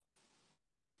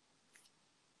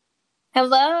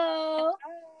Hello.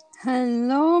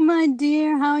 Hello, my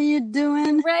dear. How you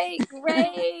doing? Great,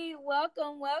 great.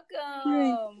 Welcome,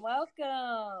 Great. welcome,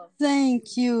 welcome.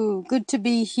 Thank you. Good to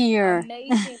be here.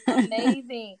 Amazing,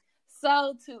 amazing.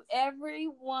 So, to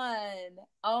everyone,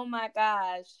 oh my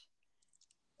gosh,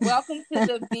 welcome to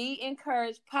the Be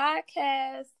Encouraged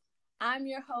podcast. I'm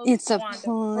your host, It's a Wanda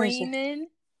pleasure. Freeman.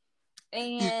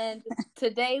 And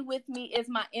today with me is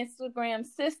my Instagram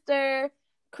sister,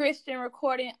 Christian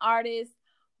recording artist,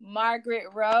 Margaret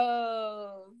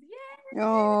Rose. Yay!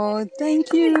 Oh,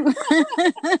 thank you.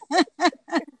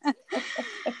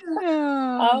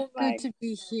 Oh, Oh good my, to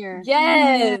be here.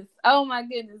 Yeah. yes. Oh my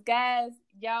goodness, guys.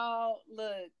 Y'all,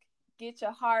 look, get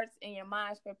your hearts and your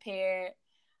minds prepared.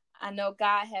 I know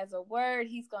God has a word.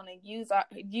 He's going to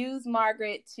use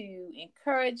Margaret to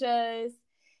encourage us.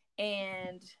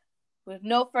 And with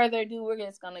no further ado, we're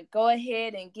just going to go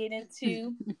ahead and get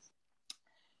into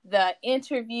the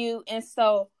interview. And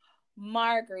so,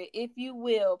 Margaret, if you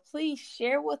will, please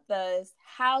share with us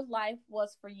how life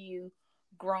was for you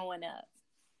growing up.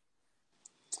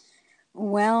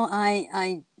 Well,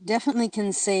 I definitely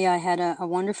can say I had a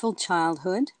wonderful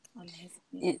childhood. Amazing.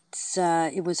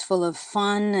 It was full of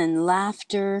fun and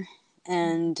laughter,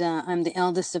 and I'm the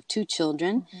eldest of two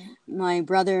children. Mm-hmm. My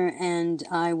brother and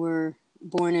I were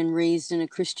born and raised in a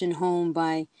Christian home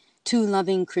by two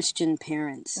loving Christian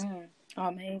parents,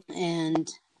 Amazing. and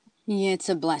yeah, it's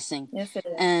a blessing. Yes, it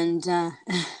is. And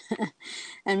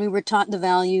and we were taught the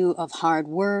value of hard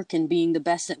work and being the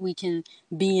best that we can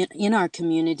be in our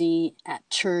community, at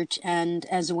church, and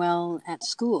as well at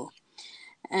school.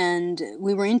 And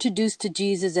we were introduced to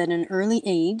Jesus at an early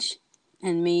age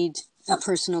and made a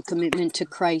personal commitment to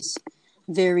Christ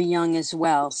very young as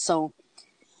well. So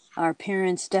our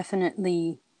parents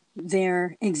definitely,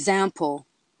 their example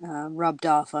rubbed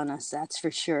off on us, that's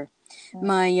for sure.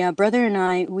 My brother and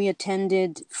I, we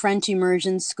attended French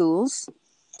immersion schools,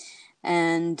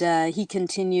 and he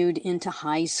continued into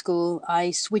high school.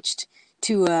 I switched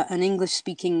to an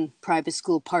English-speaking private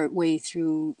school partway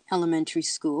through elementary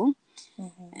school.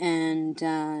 Mm-hmm. And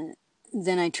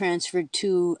then I transferred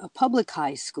to a public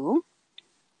high school,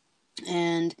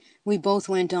 and we both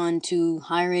went on to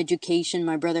higher education.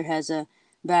 My brother has a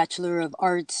Bachelor of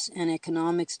Arts and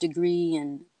Economics degree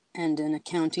and an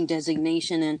accounting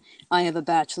designation, and I have a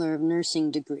Bachelor of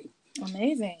Nursing degree.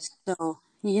 Amazing. So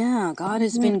yeah, God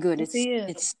has been good. Yes, he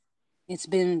is. It's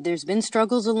been, there's been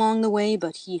struggles along the way,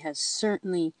 but He has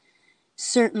certainly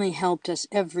helped us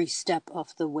every step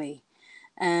of the way.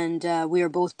 And we are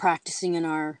both practicing in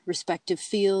our respective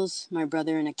fields. My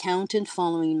brother, an accountant,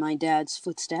 following my dad's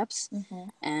footsteps,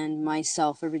 and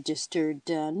myself, a registered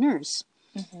nurse.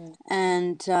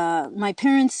 And my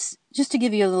parents, just to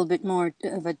give you a little bit more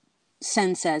of a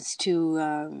sense as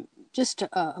to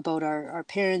about our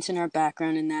parents and our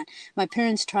background in that, my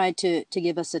parents tried to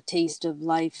give us a taste of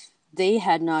life they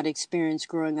had not experienced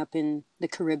growing up in the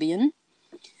Caribbean.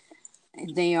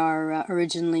 They are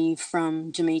originally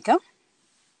from Jamaica,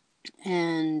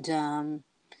 and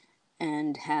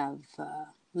have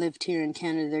lived here in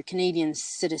Canada. They're Canadian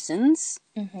citizens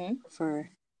for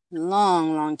a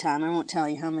long, long time. I won't tell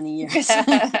you how many years.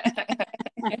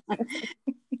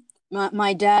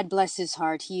 My dad, bless his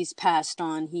heart, he's passed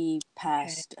on. He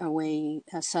passed away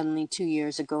suddenly 2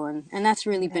 years ago, and that's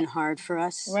really been hard for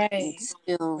us. Right. It's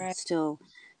still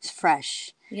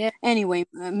fresh. Yeah. Anyway,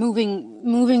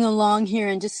 moving along here,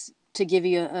 and just to give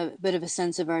you a bit of a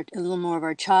sense of a little more of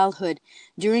our childhood.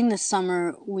 During the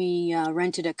summer, we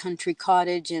rented a country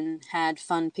cottage and had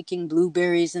fun picking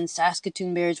blueberries and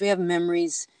Saskatoon berries. We have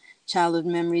childhood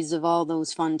memories of all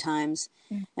those fun times.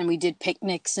 And we did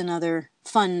picnics and other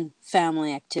fun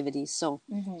family activities. So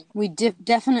we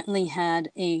definitely had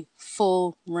a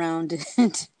full-rounded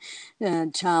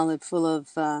childhood full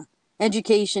of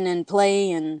education and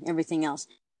play and everything else.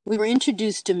 We were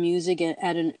introduced to music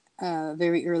at a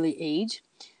very early age.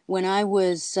 When I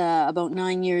was about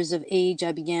 9 years of age,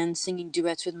 I began singing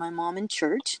duets with my mom in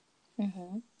church.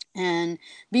 And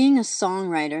being a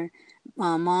songwriter,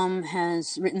 Mom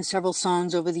has written several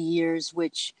songs over the years,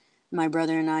 which my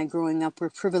brother and I, growing up, were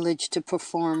privileged to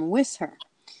perform with her.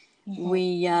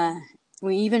 We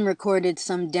even recorded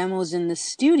some demos in the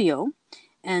studio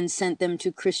and sent them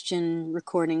to Christian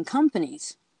recording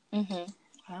companies.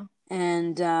 Wow.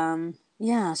 And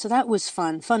so that was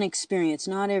fun experience.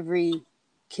 Not every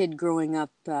kid growing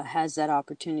up has that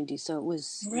opportunity, so it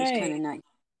was kind of nice.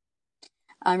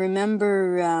 I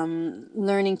remember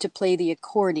learning to play the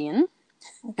accordion.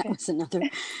 That was another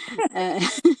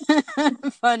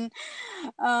fun.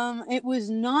 It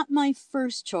was not my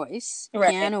first choice.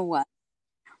 Piano was.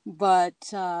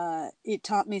 but it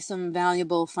taught me some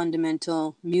valuable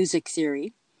fundamental music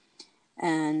theory.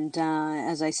 And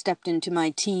as I stepped into my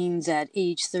teens at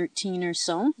age 13 or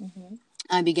so,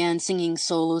 I began singing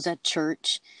solos at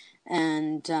church,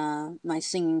 and my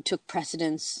singing took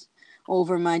precedence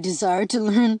over my desire to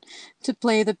learn to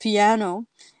play the piano,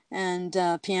 and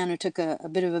piano took a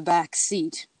bit of a back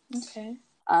seat. Okay.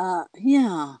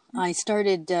 Yeah, I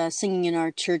started singing in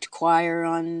our church choir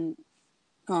on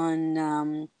in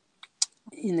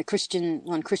the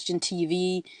on Christian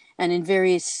TV and in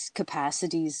various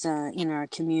capacities in our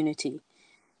community.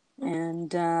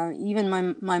 And even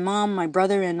my mom, my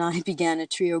brother, and I began a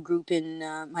trio group in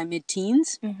my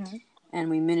mid-teens, and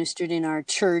we ministered in our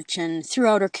church and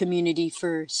throughout our community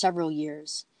for several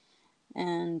years.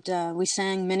 And we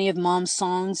sang many of Mom's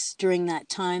songs during that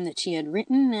time that she had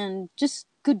written, and just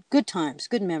good times,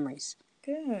 good memories.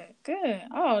 Good.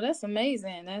 Oh, that's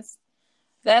amazing.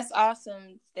 That's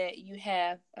awesome that you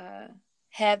have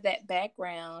that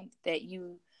background, that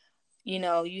you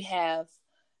have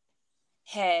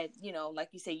had, like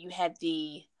you say, you had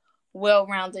the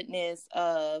well-roundedness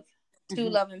of two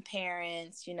loving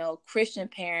parents, Christian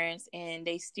parents, and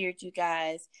they steered you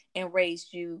guys and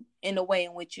raised you in the way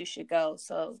in which you should go.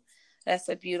 So that's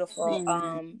a beautiful,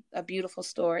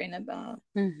 story,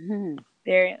 and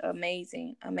very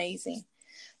amazing.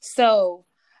 So,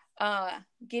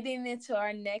 getting into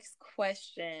our next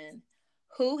question,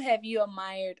 who have you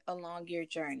admired along your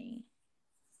journey?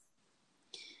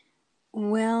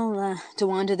 Well,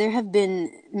 DeWanda, there have been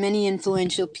many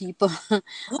influential people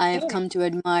I have come to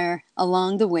admire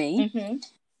along the way.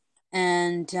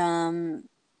 And,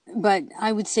 but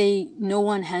I would say no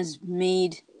one has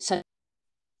made such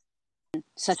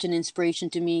an inspiration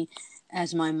to me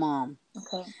as my mom.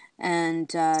 Okay. And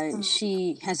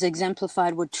she has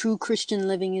exemplified what true Christian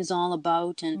living is all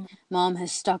about. And Mom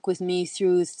has stuck with me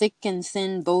through thick and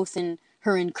thin, both in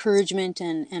her encouragement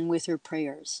and with her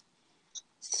prayers.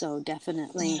 So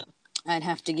definitely, I'd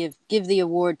have to give the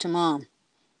award to Mom.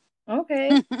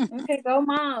 Okay. Okay, go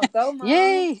Mom. Go Mom.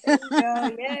 Yay! There you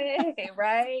go. Yay.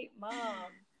 Right,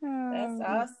 Mom. That's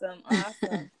awesome.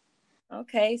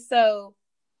 Okay, so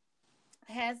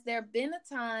has there been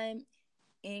a time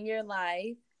in your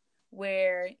life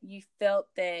where you felt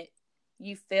that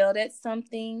you failed at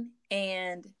something,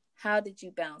 and how did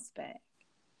you bounce back?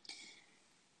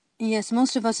 Yes,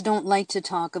 most of us don't like to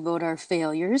talk about our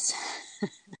failures.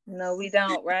 No, we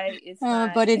don't, right? It's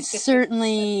not. But it's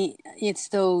certainly, it's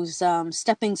those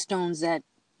stepping stones that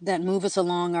move us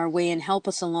along our way and help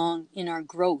us along in our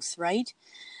growth, right?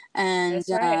 And That's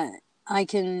right. I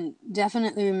can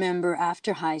definitely remember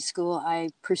after high school, I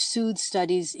pursued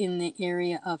studies in the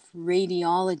area of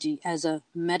radiology as a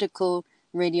medical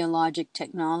radiologic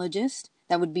technologist.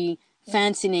 That would be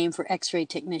fancy name for X-ray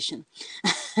technician.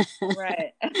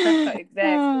 Right. Exactly.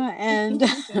 And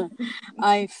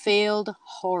I failed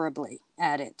horribly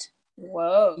at it.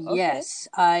 Whoa. Okay. Yes,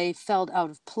 I felt out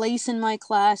of place in my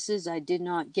classes. I did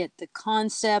not get the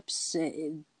concepts.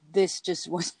 This just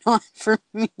was not for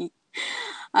me.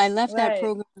 I left that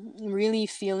program really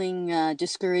feeling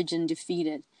discouraged and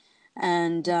defeated.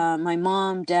 And my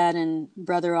mom, dad, and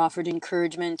brother offered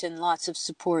encouragement and lots of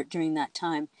support during that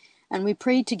time. And we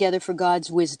prayed together for God's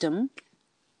wisdom.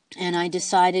 And I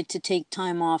decided to take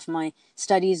time off my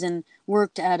studies and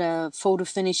worked at a photo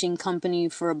finishing company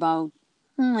for about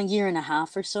a year and a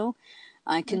half or so.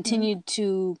 I continued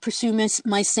to pursue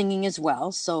my singing as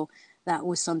well. So that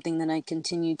was something that I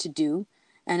continued to do.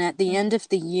 And at the end of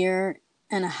the year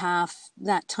and a half,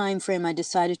 that time frame, I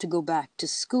decided to go back to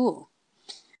school.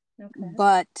 Okay.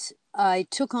 But I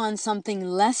took on something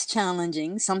less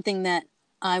challenging, something that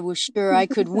I was sure I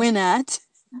could win at.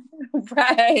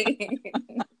 Right.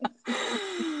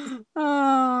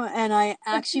 Oh, and I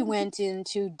actually went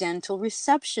into dental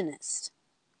receptionist.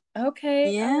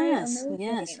 Okay. Yes. All right.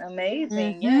 Yes.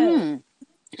 Amazing. Yes.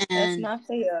 That's my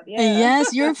field. Yeah.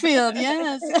 Yes, your field.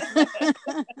 Yes.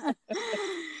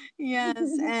 Yes,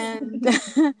 and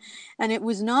and it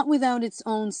was not without its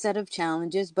own set of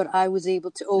challenges, but I was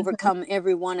able to overcome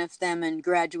every one of them and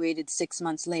graduated 6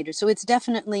 months later. So it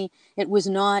was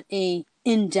not a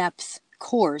in-depth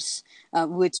course,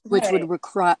 which would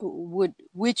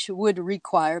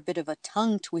require a bit of a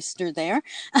tongue twister there,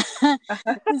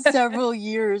 several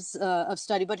years of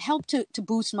study, but helped to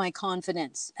boost my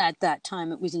confidence at that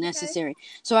time. It was necessary.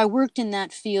 So I worked in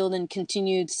that field and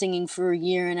continued singing for a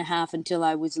year and a half until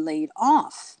I was laid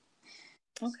off.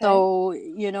 Okay. So,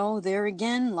 there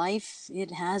again, life,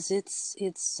 it has its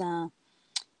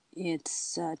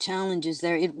challenges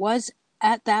there. It was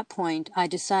at that point I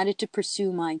decided to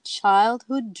pursue my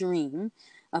childhood dream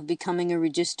of becoming a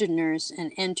registered nurse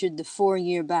and entered the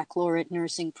 4-year baccalaureate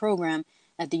nursing program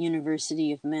at the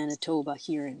University of Manitoba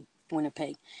here in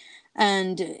Winnipeg.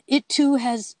 And it too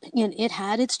has, it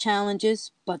had its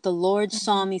challenges, but the Lord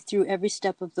saw me through every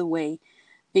step of the way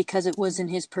because it was in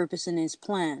His purpose and His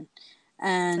plan.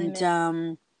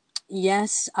 And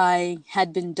yes, I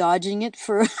had been dodging it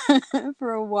for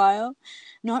for a while,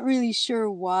 not really sure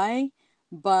why,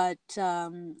 but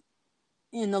in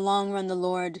the long run, the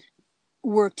Lord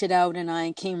worked it out, and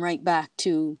I came right back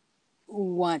to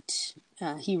what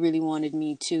He really wanted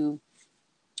me to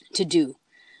do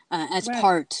as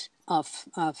part of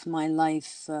my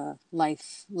life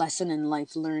lesson and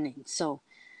life learning. So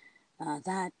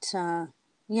that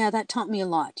taught me a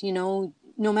lot.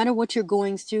 No matter what you're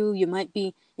going through, you might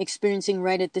be experiencing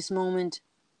right at this moment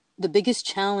the biggest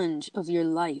challenge of your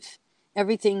life.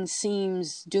 Everything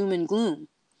seems doom and gloom,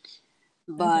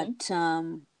 but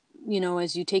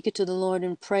as you take it to the Lord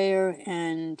in prayer,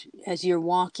 and as you're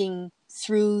walking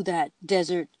through that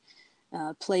desert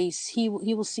place, He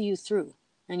will see you through,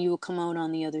 and you will come out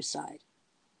on the other side.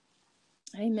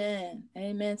 Amen.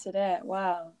 Amen to that.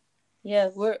 Wow. Yeah,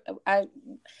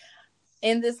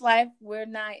 in this life, we're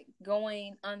not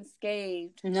going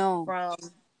unscathed from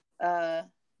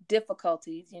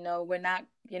difficulties. You're not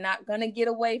going to get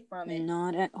away from it.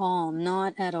 Not at all.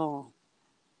 Not at all.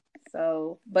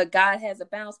 So, but God has a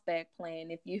bounce back plan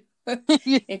if you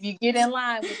if you get in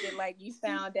line with it, like you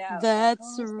found out.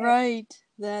 That's right.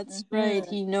 That's right.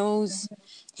 He knows.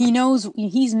 He knows.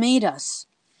 He's made us.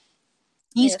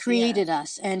 He's created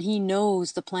us, and He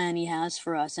knows the plan He has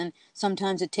for us. And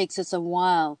sometimes it takes us a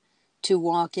while to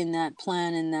walk in that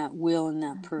plan and that will and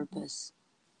that purpose.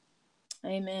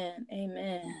 Amen.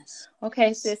 Amen. Yes.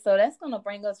 Okay, sis. So that's going to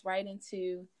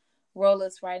roll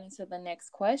us right into the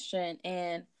next question.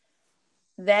 And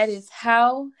that is,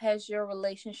 how has your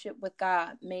relationship with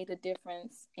God made a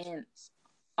difference in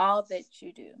all that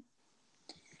you do?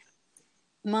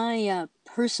 My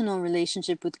personal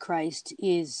relationship with Christ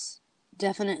is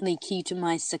definitely key to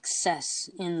my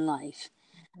success in life.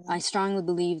 I strongly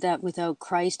believe that without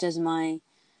Christ as my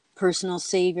personal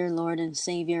Savior, Lord and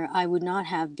Savior, I would not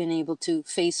have been able to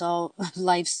face all of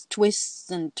life's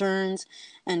twists and turns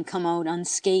and come out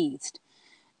unscathed.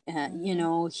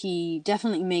 He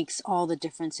definitely makes all the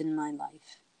difference in my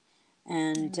life.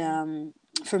 And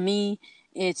for me,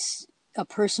 it's a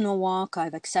personal walk.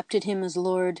 I've accepted Him as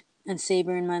Lord and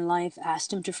Savior in my life,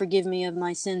 asked Him to forgive me of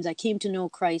my sins. I came to know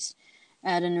Christ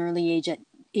at an early age, at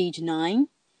age 9,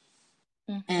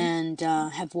 and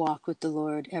have walked with the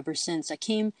Lord ever since. I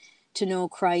came to know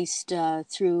Christ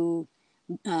through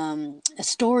a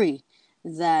story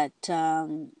that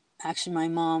actually my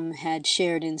mom had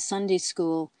shared in Sunday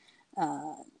school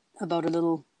about a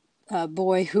little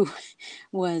boy who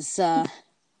was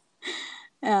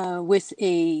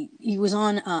he was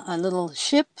on a little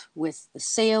ship with the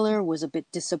sailor, was a bit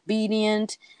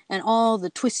disobedient, and all the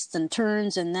twists and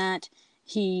turns, and that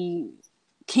he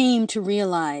came to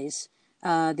realize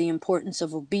the importance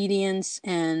of obedience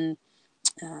and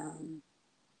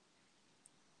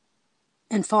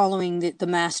following the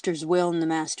master's will and the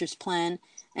master's plan.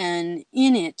 And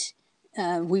in it,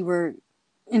 we were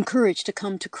encouraged to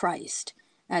come to Christ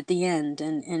at the end,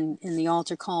 and the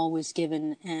altar call was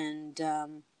given, and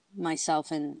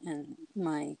myself and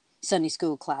my Sunday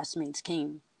school classmates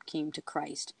came to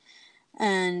Christ.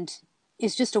 And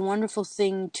it's just a wonderful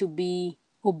thing to be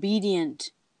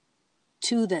obedient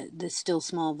to the still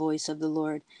small voice of the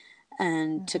Lord,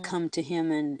 and to come to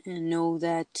Him and know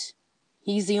that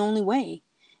He's the only way.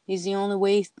 He's the only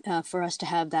way for us to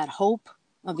have that hope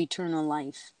of eternal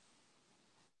life.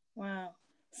 Wow.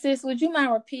 Sis, would you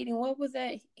mind repeating what was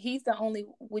that? He's the only.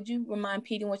 Would you mind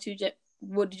repeating what you just?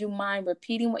 Would you mind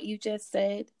repeating what you just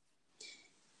said?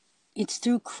 It's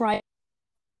through Christ,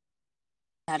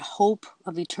 that hope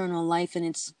of eternal life, and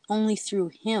it's only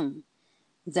through Him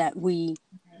that we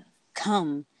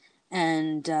come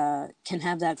and can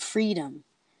have that freedom.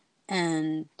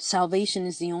 And salvation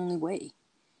is the only way.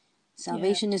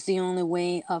 Salvation is the only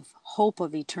way of hope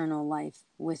of eternal life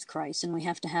with Christ, and we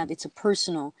have to have. It's a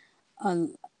personal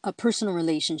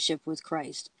relationship with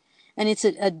Christ, and it's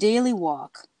a daily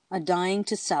walk, a dying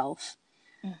to self.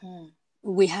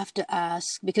 We have to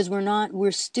ask, because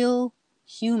we're still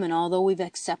human, although we've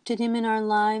accepted Him in our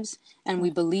lives and we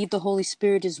believe the Holy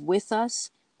Spirit is with us.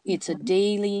 It's a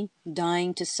daily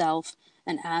dying to self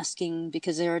and asking,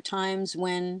 because there are times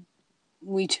when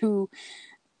we do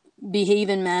behave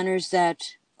in manners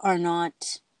that are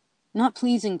not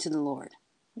pleasing to the Lord.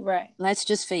 Right. Let's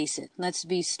just face it. Let's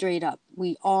be straight up.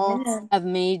 We all have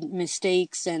made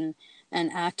mistakes and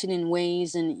acted in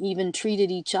ways and even treated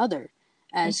each other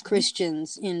as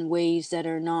Christians in ways that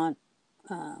are not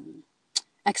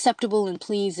acceptable and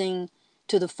pleasing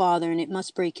to the Father, and it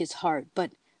must break his heart.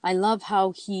 But I love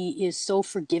how he is so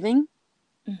forgiving,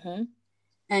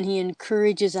 and he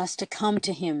encourages us to come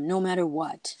to him no matter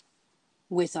what,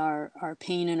 with our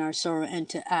pain and our sorrow, and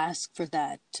to ask for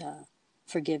that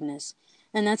forgiveness.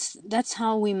 And that's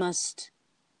how we must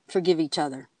forgive each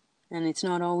other. And it's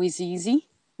not always easy.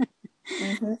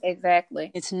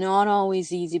 Exactly. It's not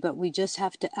always easy, but we just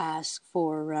have to ask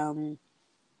for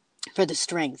the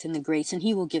strength and the grace, and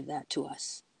he will give that to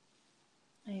us.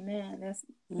 Amen.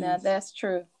 That's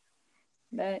true.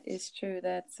 That is true.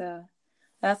 That's a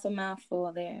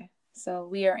mouthful there. So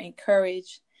we are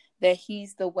encouraged that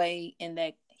he's the way, and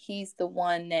that he's the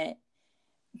one that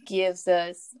gives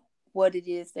us what it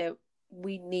is that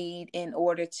we need in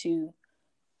order to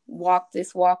walk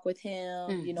this walk with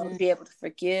him, to be able to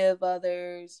forgive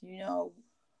others,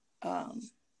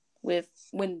 with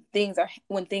when things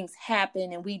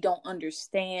happen and we don't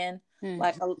understand,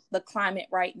 like the climate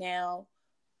right now.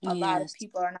 A lot of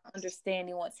people are not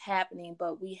understanding what's happening,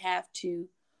 but we have to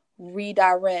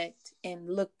redirect and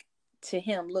look to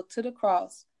him, look to the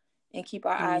cross, and keep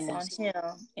our eyes on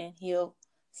him, and he'll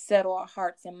settle our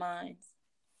hearts and minds.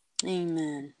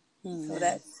 Amen. So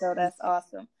that's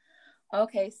awesome.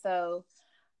 Okay, so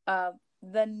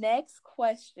the next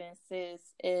question, sis,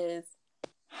 is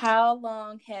how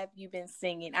long have you been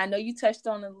singing? I know you touched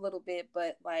on it a little bit,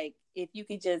 but like if you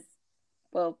could just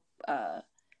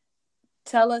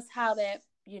tell us how that,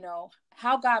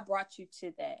 how God brought you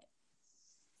to that.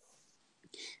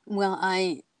 Well,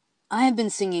 I have been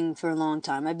singing for a long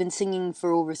time. I've been singing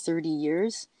for over 30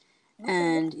 years,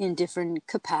 and in different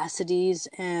capacities,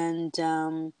 and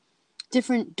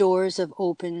different doors have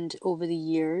opened over the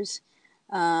years.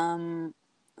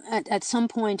 At some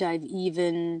point, I've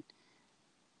even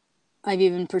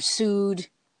pursued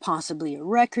possibly a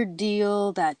record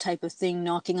deal, that type of thing,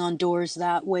 knocking on doors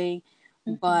that way.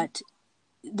 But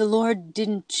the Lord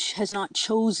has not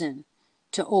chosen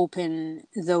to open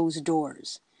those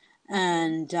doors.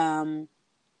 And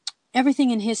everything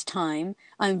in his time.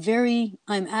 I'm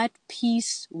at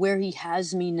peace where he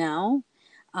has me now.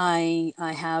 I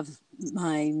have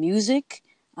my music.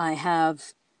 I'm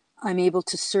able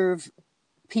to serve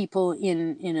people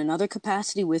in another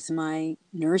capacity with my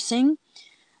nursing.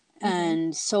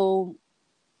 And so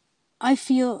I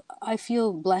feel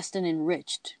blessed and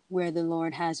enriched where the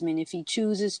Lord has me. And if he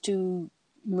chooses to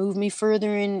move me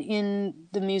further in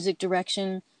the music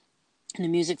direction, in the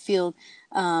music field,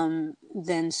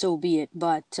 then so be it.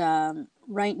 But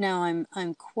right now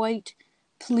I'm quite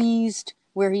pleased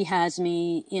where he has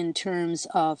me in terms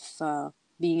of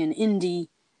being an indie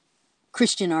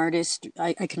Christian artist.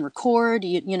 I can record,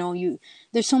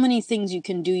 there's so many things you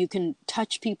can do. You can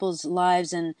touch people's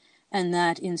lives and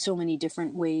that in so many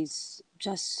different ways,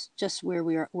 just where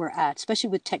we're at, especially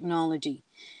with technology.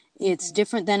 It's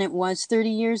different than it was 30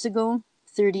 years ago.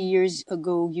 30 years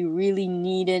ago, you really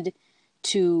needed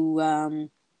to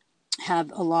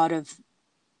have a lot of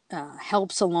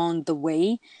helps along the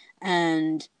way,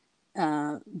 and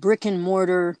brick and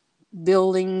mortar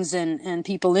buildings and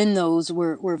people in those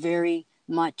were very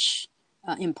much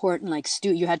important. Like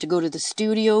you had to go to the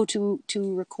studio to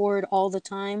record all the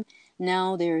time.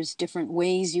 Now there's different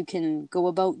ways you can go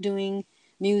about doing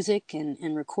music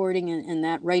and recording and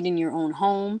that right in your own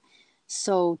home.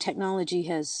 So technology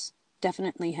has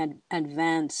definitely had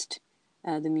advanced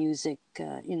the music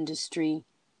industry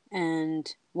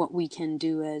and what we can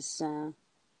do as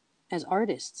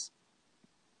artists.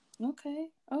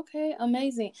 Okay,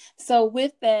 amazing. So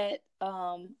with that,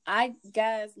 I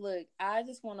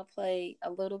just want to play a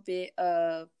little bit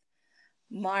of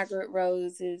Margaret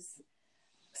Rose's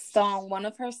song, one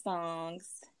of her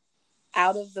songs,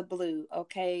 Out of the Blue.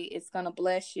 Okay, it's gonna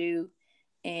bless you,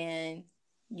 and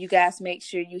you guys make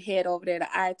sure you head over there to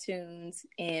iTunes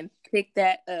and pick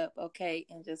that up, okay,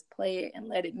 and just play it and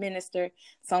let it minister.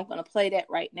 So I'm gonna play that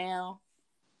right now.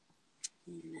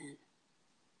 Amen.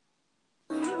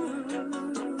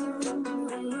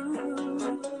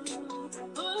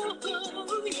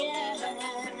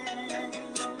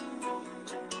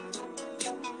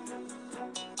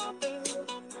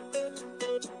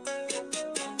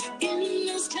 In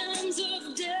those times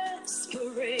of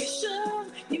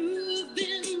desperation, you've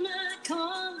been my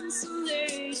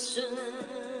consolation,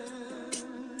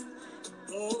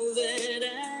 all that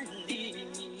I need.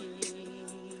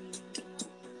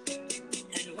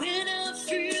 And when I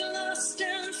feel lost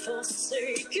and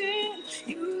forsaken,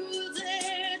 you're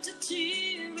there to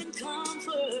cheer and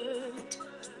comfort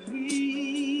me.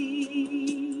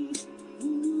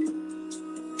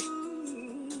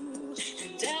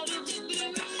 And out of the blue,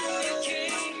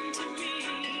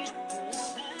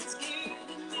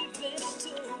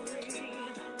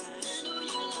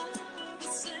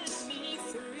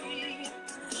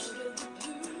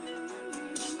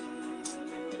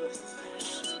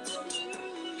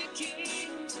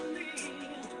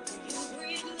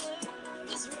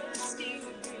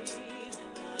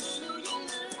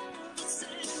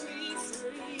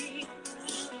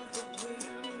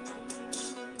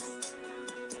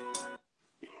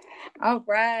 All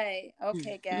right.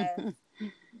 Okay, guys.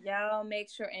 Y'all make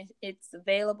sure it's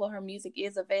available. Her music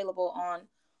is available on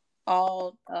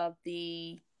all of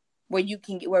the where you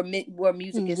can get where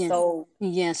music is Yes, sold.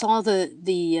 yes, all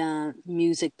the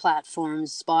music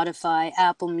platforms: Spotify,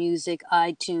 Apple Music,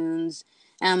 iTunes,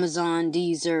 Amazon,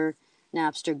 Deezer,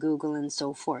 Napster, Google, and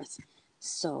so forth.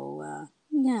 So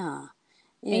yeah,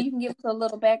 And it you can give us a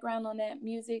little background on that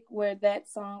music, where that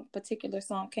particular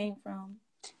song came from.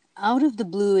 Out of the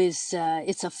Blue is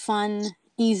it's a fun,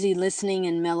 easy listening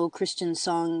and mellow Christian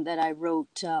song that I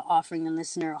wrote, offering the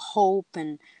listener hope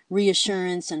and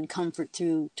reassurance and comfort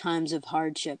through times of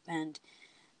hardship. And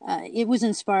it was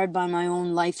inspired by my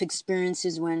own life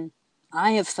experiences when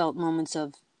I have felt moments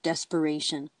of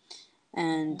desperation.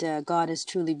 And God has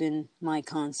truly been my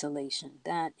consolation.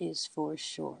 That is for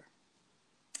sure.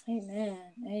 Amen.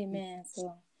 Amen.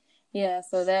 So, yeah,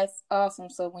 so that's awesome.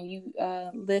 So when you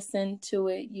listen to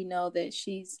it, you know that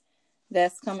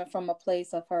that's coming from a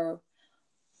place of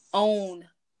own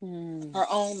her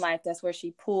own life. That's where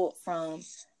she pulled from.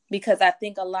 Because I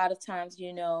think a lot of times,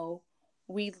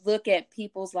 we look at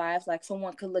people's lives, like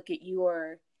someone could look at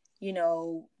your,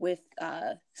 with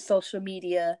social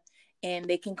media, and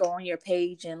they can go on your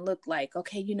page and look like,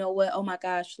 okay, you know what? Oh my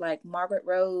gosh, like Margaret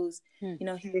Rose,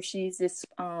 she's this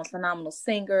phenomenal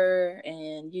singer,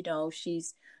 and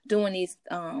she's doing these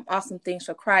awesome things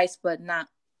for Christ, but not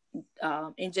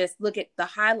and just look at the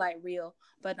highlight reel,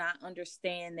 but not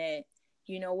understand that,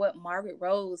 Margaret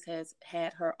Rose has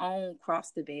had her own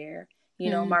cross to bear.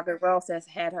 Margaret Rose has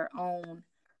had her own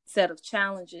set of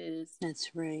challenges.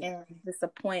 That's right. And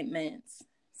disappointments.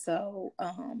 So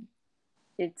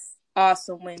it's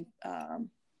awesome when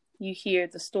you hear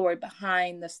the story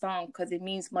behind the song, because it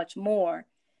means much more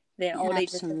than, they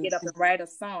just get up and write a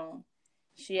song.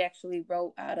 She actually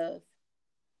wrote out of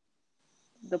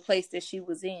the place that she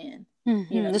was in.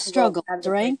 The struggle,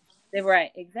 right?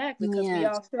 Right, exactly, because we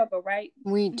all struggle, right?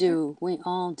 We do. We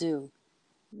all do.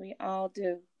 We all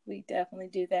do. We definitely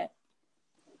do that.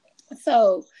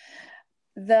 So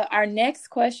our next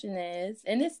question is,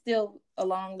 and it's still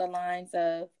along the lines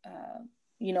of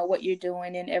what you're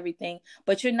doing and everything,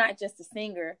 but you're not just a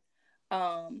singer.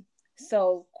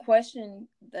 So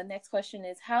the next question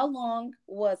is, how long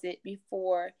was it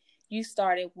before you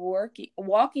started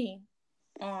walking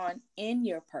on in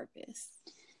your purpose?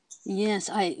 Yes,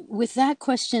 with that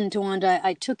question, Tawanda,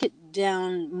 I took it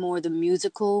down more the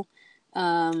musical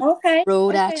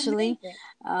road, actually.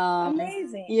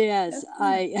 Amazing. Yes,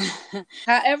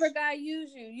 however God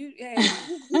used you,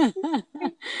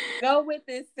 go with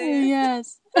this, sis.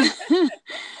 Yes.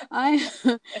 I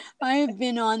have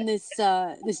been on this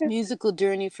musical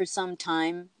journey for some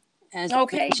time, as I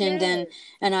mentioned, yes.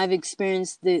 and I've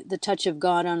experienced the touch of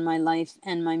God on my life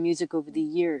and my music over the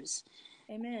years.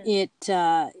 Amen.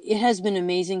 It has been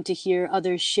amazing to hear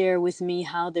others share with me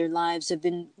how their lives have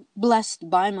been blessed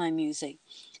by my music.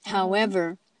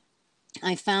 However,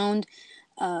 I found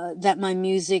that my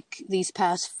music these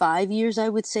past 5 years, I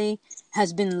would say,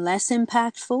 has been less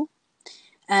impactful,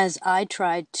 as I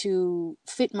tried to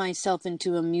fit myself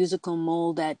into a musical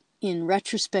mold that, in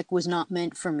retrospect, was not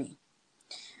meant for me.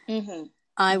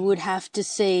 I would have to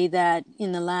say that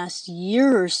in the last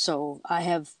year or so,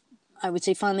 I would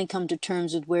say, finally come to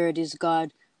terms with where it is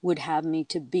God would have me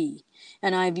to be.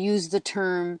 And I've used the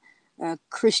term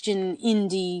Christian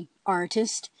indie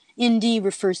artist. Indie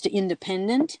refers to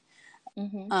independent.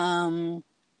 For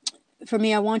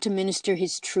me, I want to minister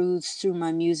his truths through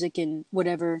my music in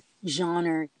whatever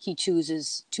genre he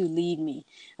chooses to lead me.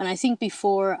 And I think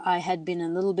before I had been a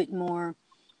little bit more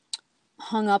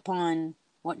hung up on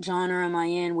what genre am I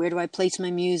in, where do I place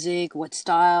my music, what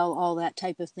style, all that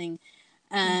type of thing.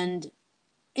 And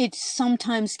it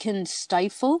sometimes can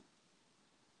stifle.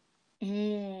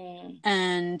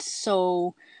 And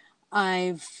so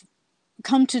I've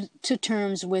come to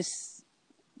terms with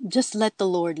just let the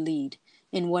Lord lead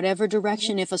in whatever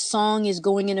direction. If a song is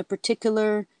going in a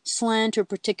particular slant or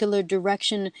particular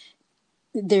direction,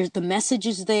 the message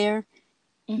is there.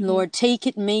 Lord, take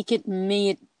it, make it,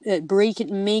 may it, break it,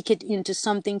 make it into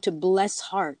something to bless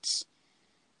hearts.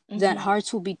 That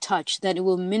hearts will be touched, that it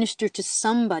will minister to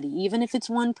somebody, even if it's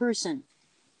one person.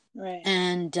 Right.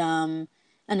 And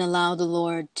allow the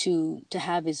Lord to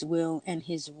have his will and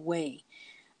his way,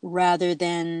 rather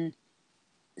than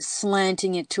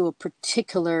slanting it to a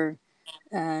particular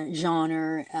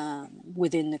genre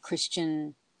within the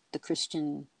Christian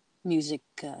music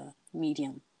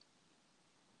medium.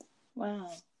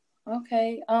 Wow.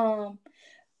 Okay.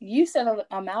 You said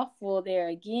a mouthful there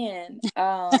again.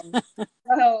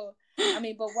 So I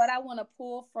mean, but what I want to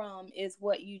pull from is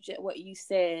what you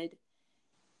said.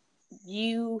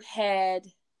 you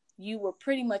were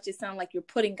pretty much, it sounded like you're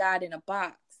putting God in a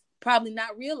box, probably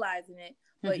not realizing it,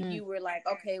 but you were like,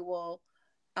 okay, well,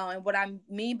 and what I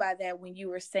mean by that, when you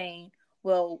were saying,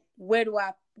 well, where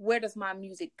does my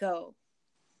music go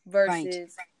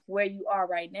versus where you are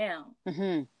right now?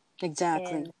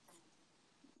 Exactly. And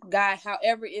God,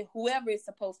 whoever is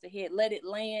supposed to hit, let it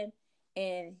land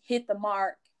and hit the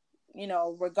mark,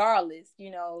 regardless,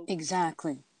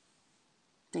 Exactly.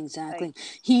 Like,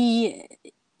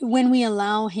 When we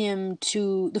allow him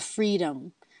the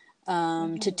freedom,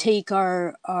 to take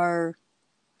our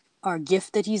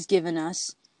gift that he's given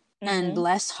us and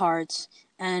bless hearts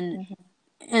and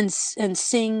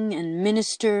sing and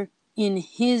minister in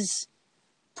his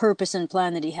purpose and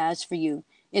plan that he has for you,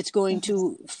 it's going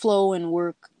to flow and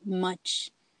work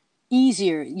much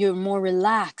easier. You're more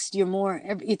relaxed.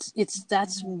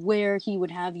 That's where he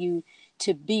would have you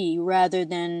to be, rather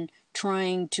than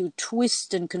trying to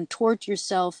twist and contort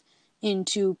yourself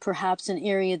into perhaps an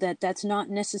area that's not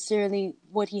necessarily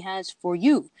what he has for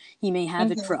you. He may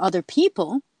have it for other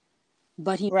people,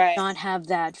 but he may not have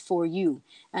that for you.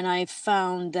 And I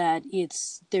found that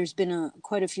there's been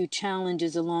quite a few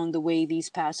challenges along the way these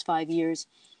past 5 years,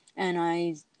 and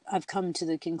I've come to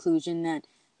the conclusion that,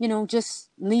 just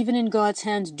leave it in God's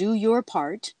hands, do your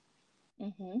part.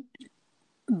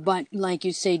 But like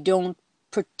you say, don't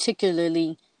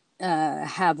particularly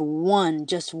have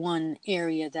just one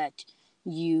area that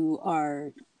you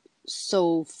are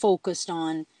so focused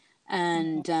on,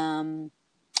 and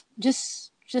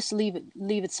just leave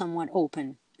it somewhat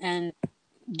open, and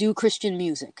do Christian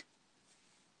music.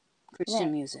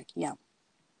 Music, yeah.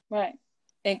 Right.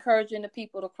 Encouraging the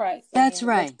people to Christ. That's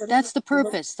right. That's the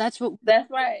purpose. That's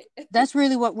right. That's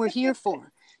really what we're here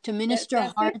for, to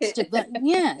minister hearts to,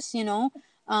 yes,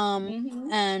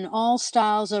 and all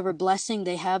styles of a blessing,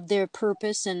 they have their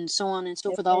purpose, and so on and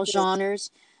so forth, all genres.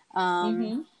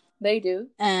 They do.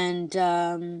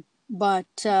 And but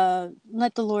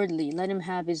let the Lord lead. Let him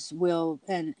have his will,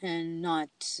 and not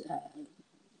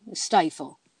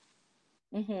stifle.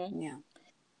 Yeah.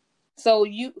 So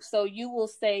you will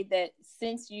say that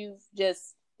since you've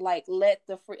just like let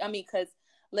the free, because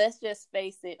let's just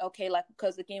face it, okay, like,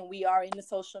 because again, we are in the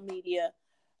social media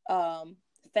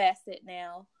facet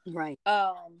now. Right.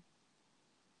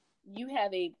 You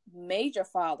have a major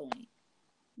following.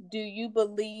 Do you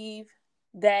believe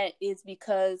that is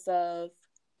because of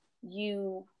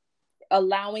you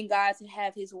allowing God to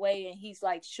have his way, and he's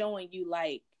like showing you,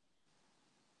 like,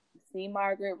 see,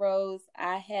 Margaret Rose,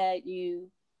 I had you,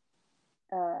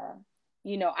 I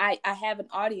have an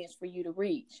audience for you to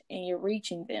reach, and you're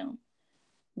reaching them,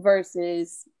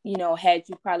 versus, had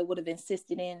you probably would have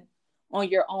insisted on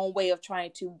your own way of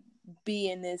trying to be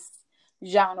in this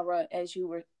genre as you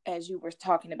were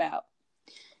talking about?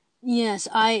 Yes,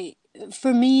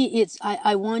 for me,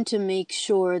 I want to make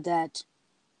sure that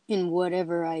in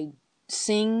whatever I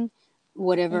sing,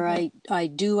 whatever I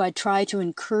do, I try to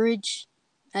encourage,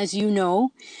 as you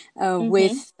know,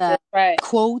 with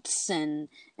quotes, and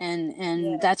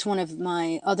that's one of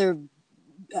my other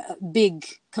big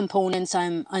components.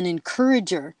 I'm an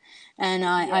encourager, and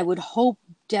I would hope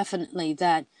definitely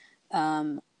that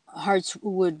hearts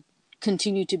would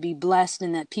continue to be blessed,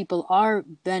 and that people are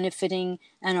benefiting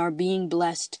and are being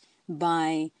blessed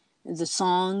by the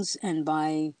songs and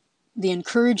by the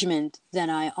encouragement that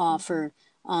I offer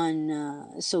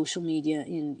on social media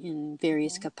in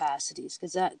various capacities,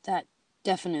 because that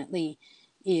definitely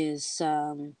is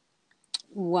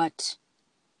what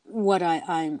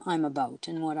I'm about,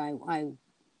 and what I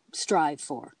strive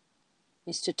for,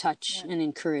 is to touch and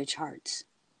encourage hearts.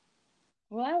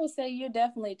 Well, I would say you're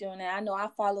definitely doing that. I know I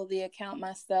follow the account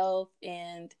myself,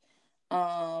 and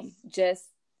just,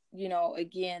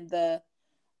 again, the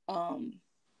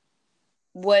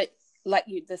what, like,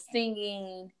 the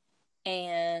singing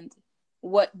and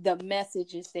what the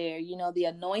message is there, the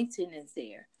anointing is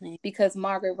there, because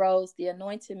Margaret Rose, the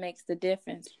anointing makes the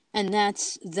difference. And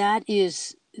that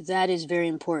is very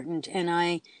important. And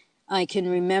I can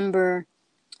remember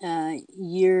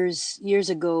years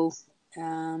ago,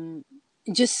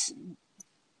 just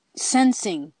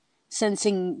sensing,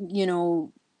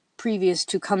 previous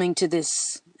to coming to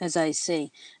this, as I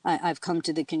say, I've come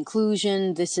to the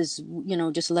conclusion, this is,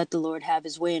 just let the Lord have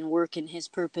his way and work in his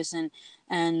purpose, and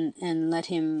let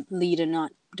him lead, and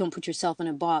don't put yourself in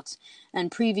a box.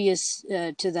 And previous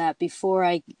to that,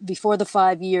 before the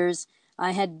 5 years,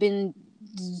 I had been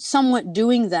somewhat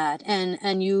doing that,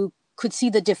 and you could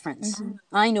see the difference.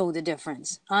 I know the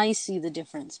difference. I see the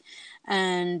difference.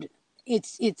 And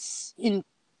it's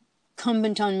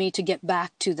incumbent on me to get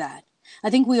back to that. I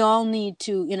think we all need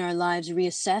to, in our lives,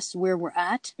 reassess where we're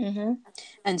at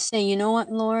and say, you know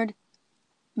what, Lord,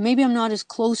 maybe I'm not as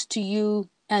close to you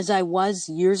as I was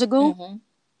years ago.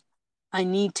 I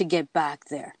need to get back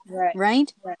there.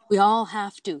 Right? We all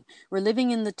have to. We're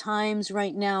living in the times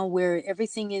right now where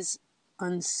everything is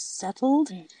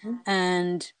unsettled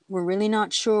and we're really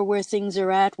not sure where things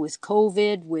are at with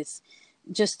COVID, with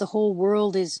just the whole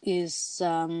world is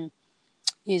in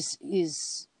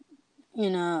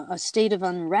a state of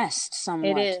unrest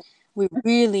somewhat. It is. We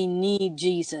really need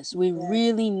Jesus. We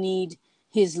really need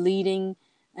his leading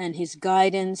and his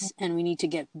guidance, and we need to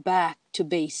get back to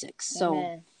basics.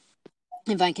 So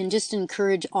if I can just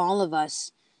encourage all of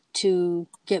us to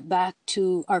get back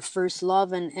to our first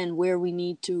love and where we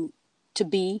need to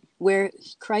be, where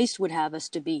Christ would have us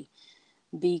to be,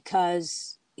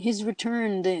 because his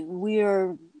return, that we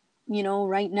are,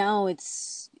 right now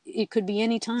it could be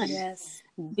any time. Yes.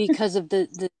 Because of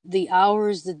the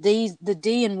hours, the days, the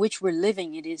day in which we're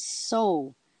living, it is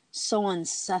so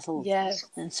unsettled. Yes.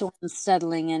 And so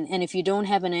unsettling. And if you don't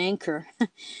have an anchor,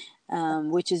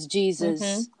 which is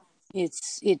Jesus,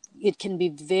 it can be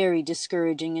very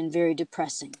discouraging and very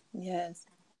depressing. Yes.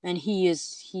 And he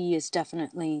is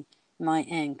definitely my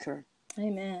anchor.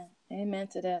 Amen. Amen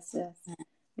to that, sis.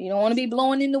 You don't want to be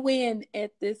blowing in the wind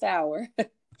at this hour.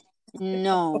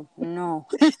 No. You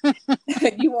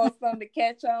want something to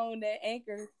catch on that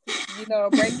anchor,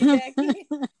 bring you back in.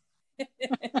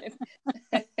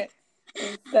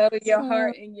 And settle your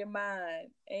heart and your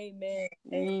mind. Amen.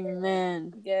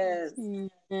 Amen. Yes. Amen.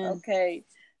 Okay.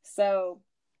 So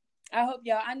I hope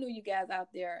I knew you guys out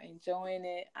there are enjoying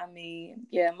it. I mean,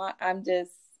 yeah, my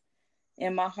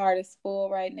heart is full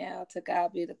right now. To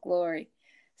God be the glory.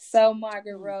 So,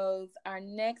 Margaret Rose, our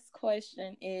next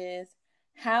question is,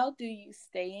 how do you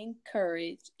stay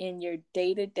encouraged in your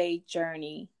day-to-day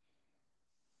journey?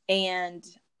 And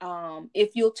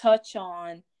if you'll touch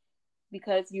on,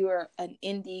 because you're an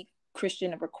indie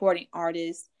Christian recording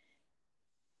artist,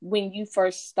 when you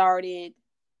first started,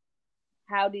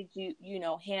 how did you,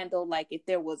 handle, like, if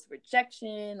there was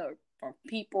rejection or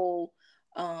people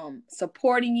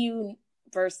supporting you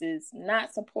versus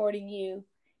not supporting you?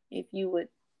 If you would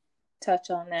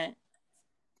touch on that.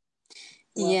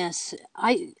 Yes,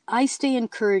 I stay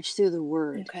encouraged through the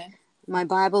Word. Okay. My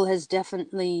Bible has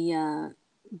definitely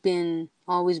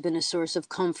always been a source of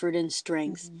comfort and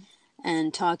strength.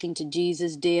 And talking to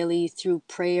Jesus daily through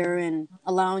prayer and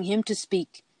allowing him to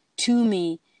speak to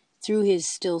me through his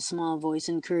still small voice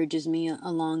encourages me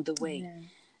along the way.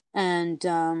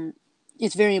 And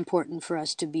it's very important for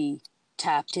us to be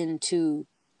tapped into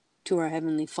our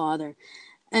Heavenly Father.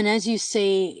 And as you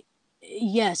say,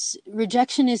 yes,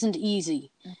 rejection isn't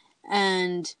easy,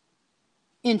 and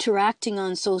interacting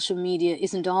on social media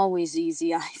isn't always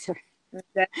easy either.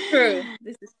 That's true.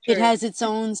 This is true. It has its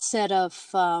own set of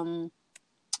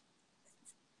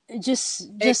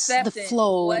just the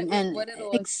flow and what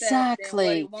it'll exactly accept and what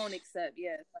it won't accept.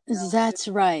 Yes, that's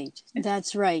right.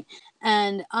 That's right.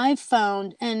 And I've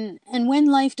found, and when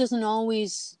life doesn't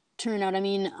always turn out, I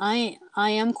mean, I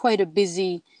am quite a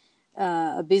busy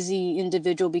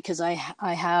individual because I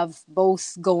have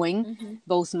both going,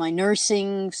 both my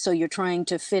nursing, so you're trying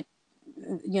to fit,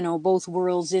 both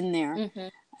worlds in there.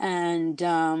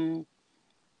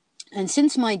 And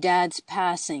since my dad's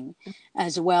passing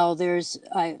as well,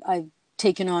 I've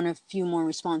taken on a few more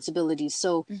responsibilities.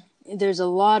 So there's a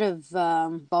lot of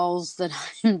balls that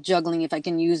I'm juggling, if I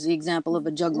can use the example of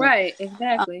a juggler. Right,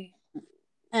 exactly.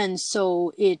 And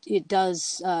so it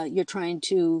does, you're trying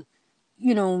to,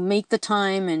 make the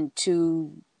time and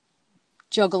to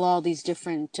juggle all these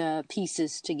different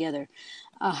pieces together.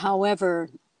 However,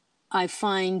 I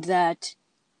find that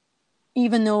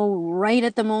even though right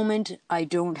at the moment I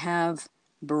don't have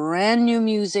brand new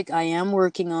music, I am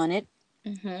working on it.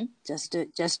 Just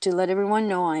to let everyone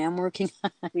know, I am working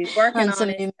on some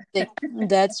new music.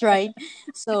 That's right.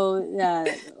 So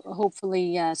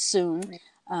hopefully soon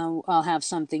I'll have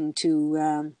something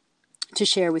to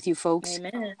share with you folks.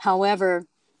 Amen. However,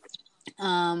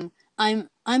 I'm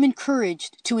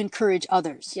encouraged to encourage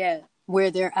others. Yeah.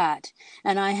 Where they're at,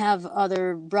 and I have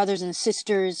other brothers and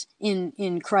sisters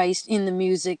in Christ in the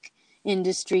music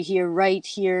industry right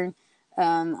here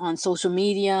on social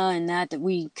media, and that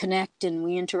we connect and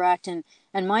we interact, and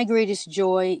my greatest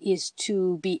joy is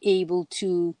to be able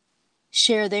to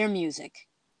share their music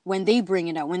when they bring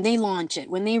it out, when they launch it,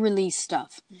 when they release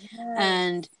stuff.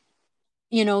 And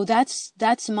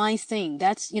that's my thing.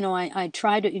 That's I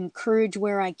try to encourage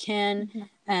where I can,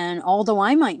 and although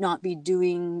I might not be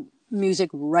doing music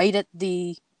right at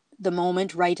the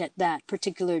moment, right at that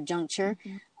particular juncture,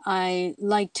 I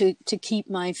like to keep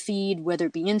my feed, whether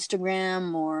it be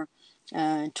Instagram or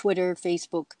Twitter,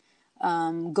 Facebook,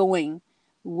 going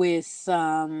with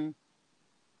other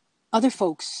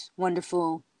folks'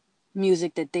 wonderful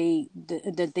music that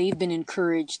they've been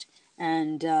encouraged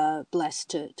and blessed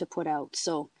to put out.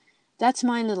 So that's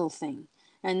my little thing,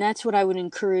 and that's what I would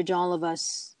encourage all of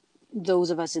us,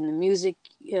 those of us in the music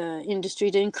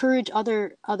industry, to encourage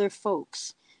other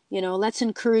folks. Let's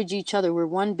encourage each other. We're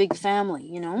one big family,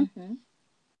 Mm-hmm.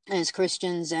 as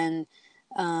Christians, and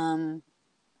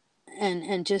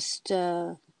just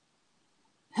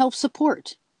help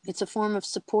support. It's a form of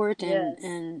support, Yes.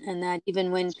 and that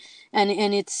even when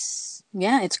and it's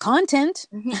content.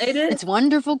 It is. It's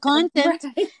wonderful content.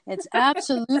 Right. It's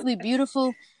absolutely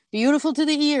beautiful to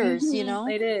the ears.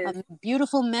 It is.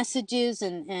 Beautiful messages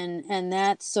and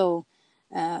that. So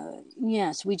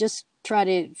yes, we just try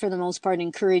to, for the most part,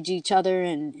 encourage each other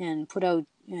and put out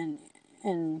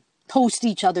and post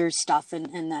each other's stuff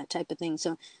and that type of thing.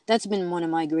 So that's been one of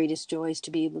my greatest joys,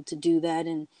 to be able to do that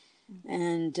and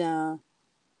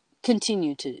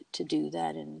continue to do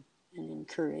that and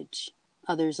encourage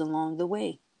others along the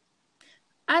way.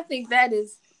 I think that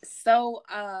is so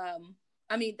I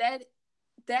mean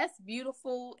that's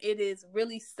beautiful. It is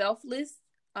really selfless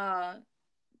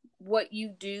what you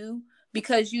do,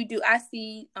 because you do. I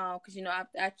see because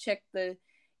I checked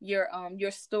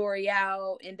your story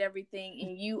out and everything,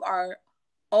 and you are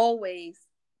always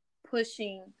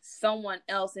pushing someone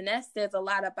else, and that says a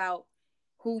lot about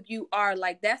who you are.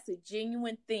 Like, that's a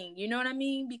genuine thing, you know what I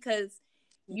mean? Because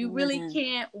you really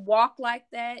can't walk like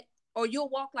that, or you'll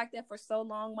walk like that for so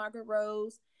long, Margaret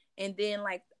Rose, and then,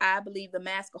 like, I believe the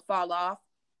mask will fall off,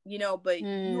 but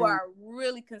you are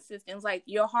really consistent. It's like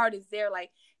your heart is there,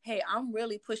 like, hey, I'm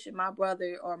really pushing my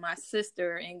brother or my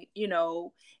sister, and in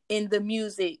the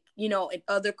music, and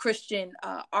other Christian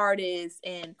artists,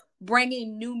 and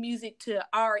bringing new music to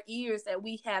our ears that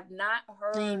we have not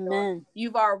heard. Or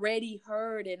you've already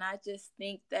heard. And I just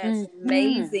think that's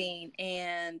amazing.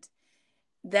 And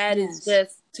that is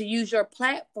just to use your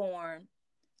platform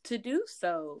to do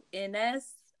so. And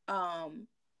that's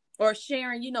or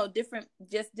sharing, different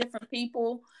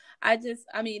people. That's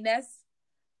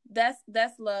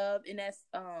love, and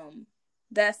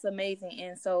that's amazing.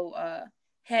 And so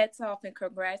hats off and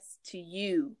congrats to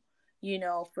you,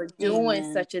 for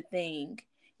doing such a thing,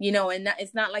 and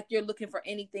it's not like you're looking for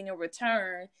anything in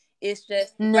return. It's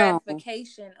just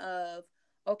gratification of,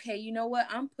 okay, you know what,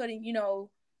 I'm putting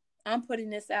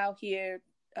this out here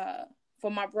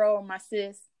for my bro or my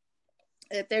sis,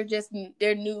 that their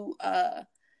new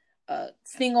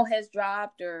single has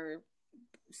dropped, or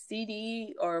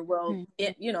CD, or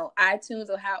iTunes,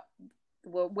 or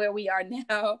where we are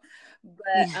now.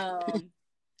 But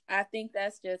I think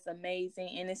that's just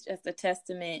amazing, and it's just a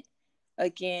testament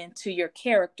again to your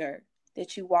character,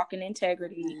 that you walk in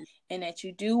integrity, and that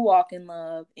you do walk in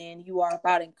love, and you are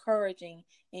about encouraging,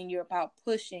 and you're about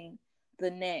pushing the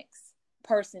next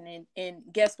person. And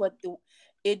guess what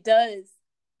it does?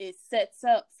 It sets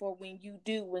up for when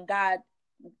God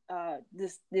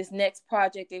this next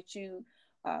project that you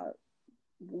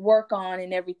work on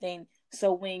and everything.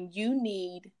 So when you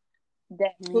need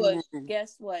that push,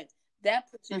 guess what?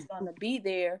 That push is going to be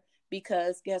there,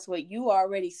 because guess what? You are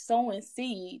already sowing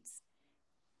seeds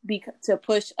to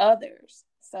push others.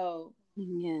 So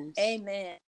yes,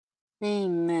 amen.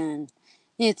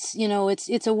 It's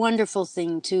it's a wonderful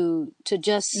thing to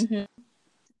just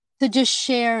to just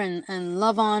share and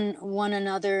love on one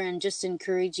another, and just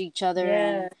encourage each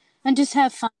other, and just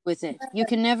have fun with it. You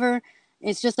can never,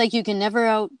 it's just like you can never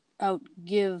out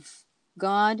give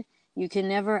God. You can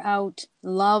never out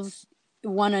love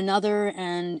one another,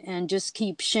 and just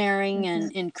keep sharing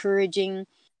and encouraging,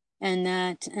 and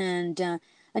that. And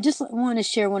I just want to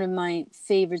share one of my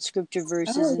favorite scripture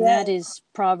verses, and that is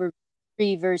Proverbs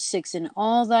 3 verse 6. In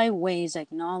all thy ways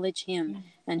acknowledge him,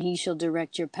 and he shall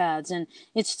direct your paths. And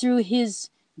it's through his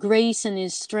grace and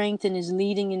his strength and his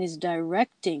leading and his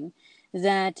directing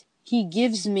that he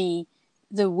gives me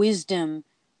the wisdom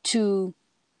to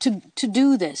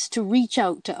do this, to reach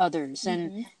out to others,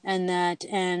 and that.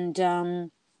 And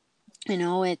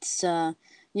it's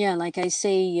like I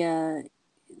say,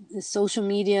 social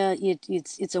media,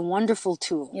 it's a wonderful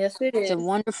tool. Yes, it is. It's a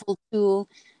wonderful tool,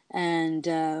 and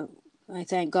I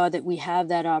thank God that we have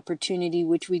that opportunity,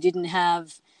 which we didn't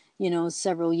have,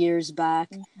 several years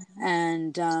back,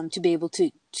 and to be able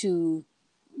to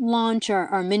launch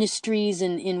our ministries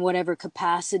in whatever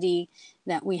capacity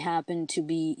that we happen to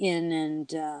be in, and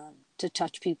to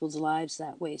touch people's lives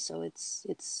that way. So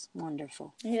it's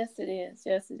wonderful. Yes, it is.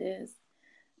 Yes, it is.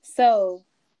 So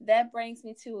that brings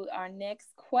me to our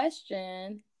next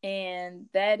question. and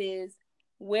that is,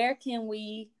 where can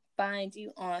we find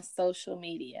you on social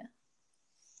media?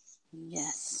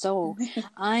 Yes. So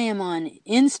I am on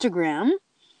Instagram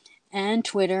and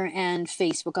Twitter and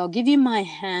Facebook. I'll give you my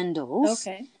handles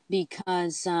Okay.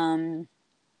 because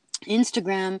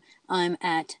Instagram, I'm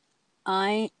at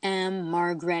I am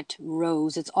Margaret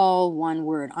Rose. It's all one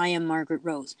word. I am Margaret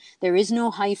Rose. There is no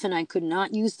hyphen. I could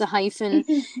not use the hyphen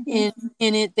in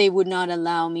it. They would not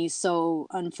allow me. So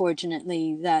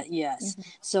unfortunately, that yes.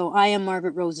 So I am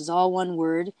Margaret Rose is all one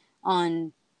word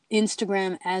on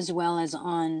Instagram as well as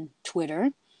on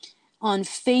Twitter. On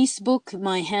Facebook,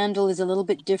 my handle is a little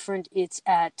bit different. It's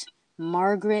at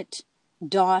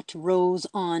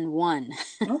Margaret.Rose1.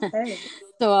 Okay.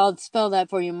 So I'll spell that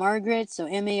for you. Margaret, so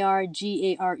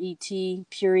Margaret,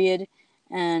 period,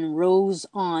 and Rose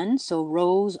on, so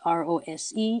Rose,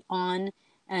 Rose, on,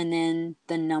 and then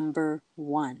the number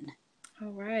 1.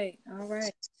 All right. All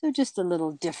right. So just a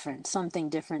little different, something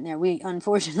different there. We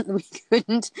unfortunately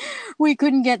we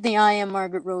couldn't get the I am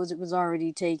Margaret Rose. It was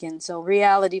already taken. So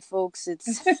reality, folks,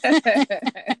 it's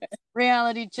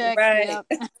reality check. Right. Yep.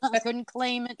 I couldn't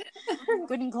claim it.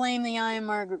 Couldn't claim the I am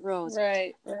Margaret Rose.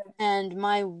 Right. Right. And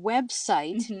my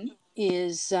website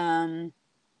is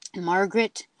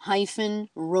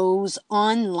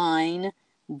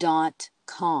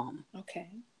Margaret-Roseonline.com. Okay.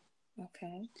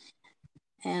 Okay.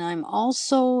 And I'm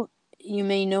also, you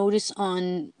may notice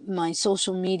on my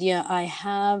social media, I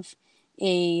have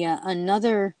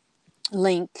another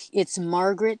link. It's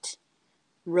Margaret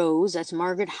Rose. That's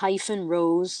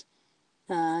Margaret-Rose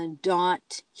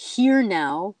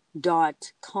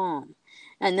 .herenow.com.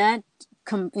 And that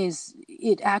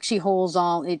it actually holds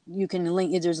all it. You can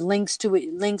link. There's links to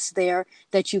it, links there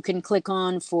that you can click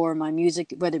on for my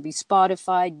music, whether it be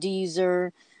Spotify,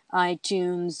 Deezer,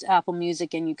 iTunes, Apple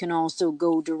Music, and you can also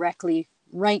go directly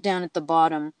right down at the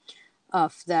bottom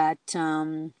of that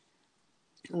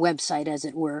website, as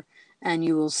it were, and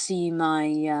you will see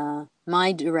my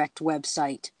my direct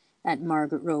website at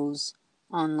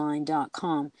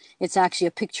margaretroseonline.com. It's actually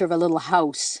a picture of a little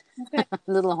house, Okay. a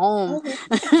little home.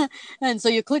 Okay. And so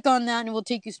you click on that and it will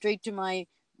take you straight to my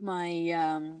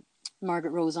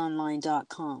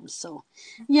margaretroseonline.com. So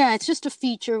yeah, it's just a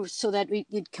feature so that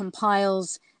it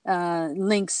compiles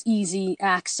links, easy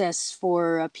access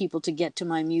for people to get to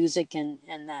my music and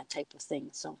that type of thing.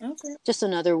 So Okay. just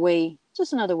another way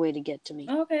to get to me.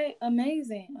 Okay.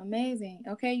 Amazing. Amazing.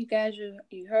 Okay, you guys,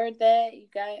 you heard that. You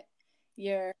got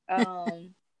your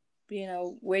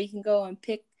where you can go and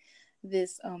pick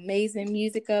this amazing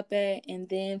music up at, and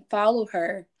then follow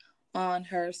her on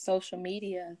her social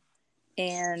media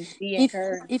and be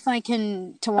encouraged. If I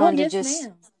can, Tawanda, yes, just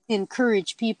ma'am.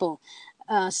 encourage people.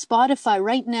 Spotify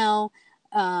right now,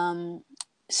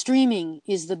 streaming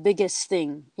is the biggest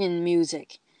thing in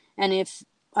music. And if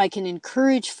I can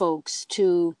encourage folks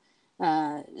to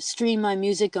stream my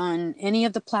music on any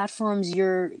of the platforms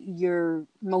you're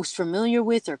most familiar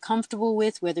with or comfortable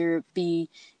with, whether it be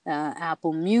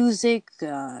Apple Music,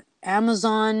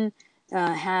 Amazon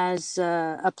has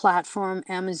a platform,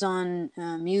 Amazon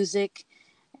Music.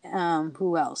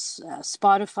 Who else?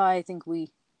 Spotify, I think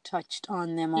we touched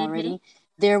on them already.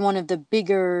 They're one of the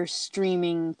bigger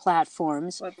streaming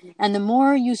platforms. And the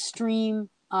more you stream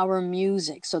our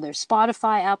music, so there's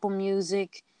Spotify, Apple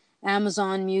Music,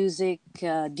 Amazon Music,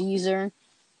 Deezer,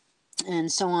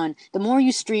 and so on. The more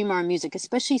you stream our music,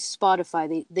 especially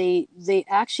Spotify, they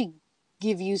actually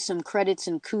give you some credits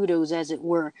and kudos, as it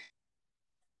were.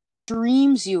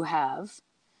 Streams you have,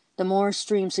 the more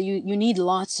streams, so you need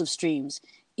lots of streams,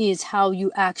 is how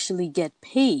you actually get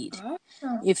paid.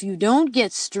 If you don't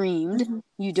get streamed,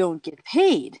 you don't get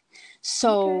paid.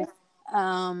 So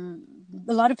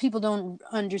a lot of people don't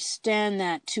understand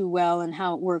that too well and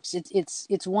how it works.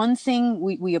 It's one thing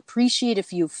we appreciate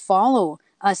if you follow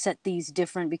us at these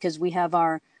different, because we have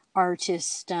our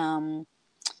artist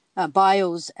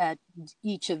bios at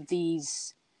each of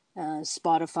these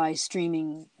Spotify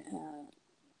streaming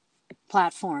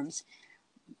platforms.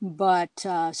 But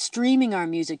streaming our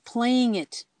music, playing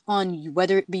it on,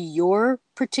 whether it be your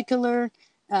particular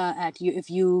if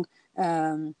you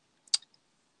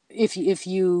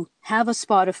have a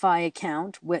Spotify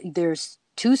account, there's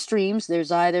two streams.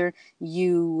 There's either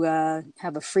you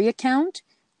have a free account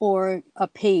or a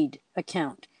paid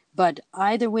account. But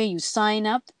either way, you sign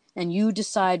up and you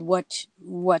decide what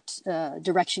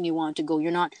direction you want to go.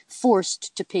 You're not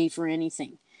forced to pay for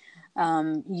anything.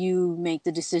 You make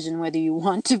the decision whether you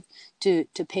want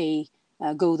to pay,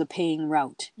 go the paying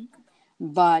route.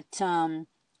 But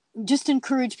just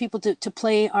encourage people to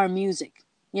play our music,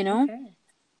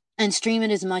 and stream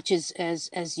it as much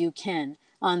as you can.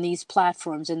 on these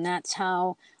platforms, and that's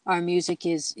how our music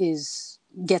is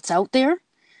gets out there,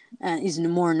 is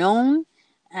more known,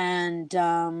 and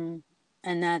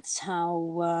that's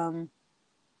how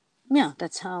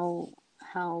that's how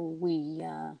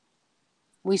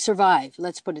we survive.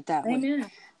 Let's put it that way.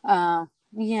 Amen.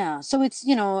 Yeah, so it's,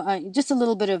 just a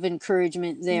little bit of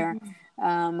encouragement there.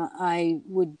 I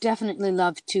would definitely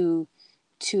love to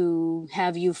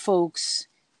have you folks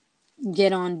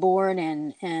get on board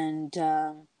and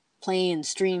play and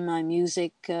stream my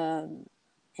music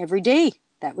every day.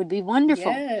 That would be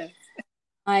wonderful. Yes.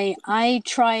 I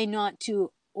try not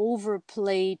to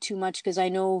overplay too much because I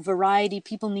know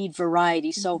people need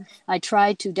variety. So I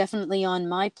try to definitely on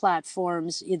my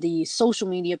platforms, the social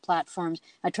media platforms,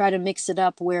 I try to mix it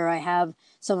up where I have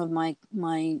some of my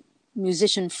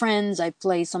musician friends. I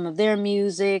play some of their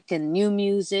music and new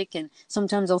music, and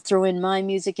sometimes I'll throw in my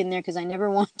music in there because I never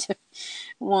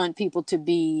want people to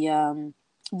be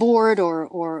bored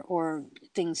or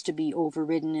things to be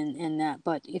overridden in that.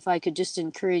 But if I could just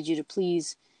encourage you to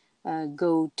please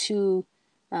go to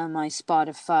my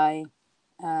Spotify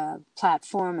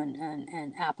platform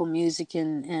and Apple Music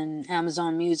and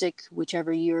Amazon Music,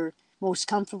 whichever you're most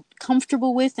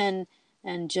comfortable with, and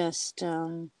just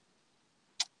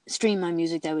stream my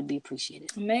music. That would be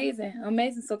appreciated.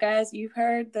 Amazing. So guys, you've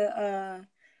heard the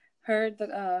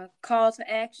call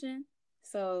to action.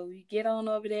 So you get on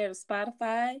over there to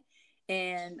Spotify,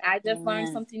 and I just learned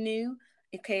Amen. something new.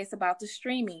 Okay, it's about the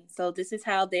streaming. So this is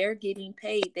how they're getting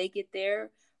paid. They get their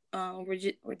part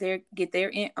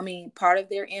of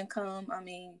their income.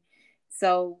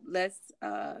 So let's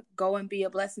go and be a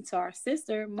blessing to our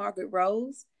sister Margaret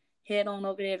Rose. Head on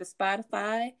over there to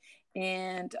Spotify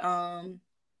and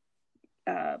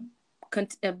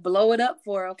blow it up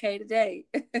for her, okay, today.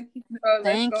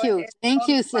 Thank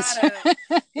you, sister.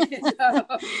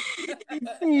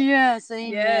 Yes,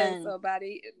 amen. Yes,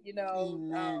 somebody,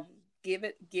 Amen. give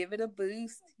it a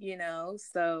boost,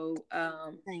 So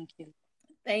Thank you.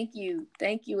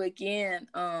 Thank you again,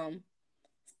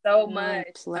 so My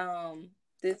much. pleasure.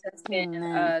 This has been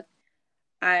Amen.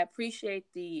 I appreciate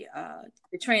the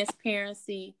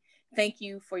transparency. Thank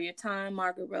you for your time,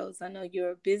 Margaret Rose. I know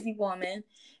you're a busy woman,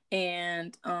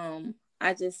 and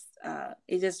I just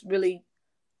it just really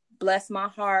blessed my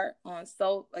heart on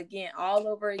all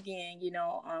over again,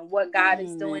 on what God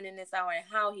is doing in this hour and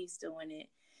how He's doing it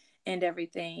and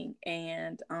everything,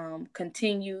 and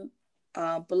continue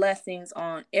blessings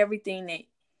on everything that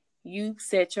you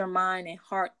set your mind and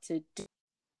heart to do.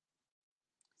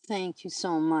 Thank you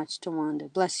so much,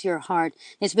 Tawanda. Bless your heart.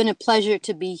 It's been a pleasure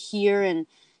to be here and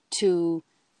to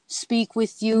speak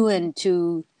with you and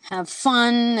to have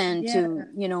fun and to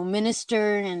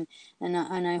minister, and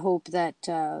I hope that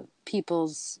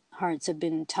people's hearts have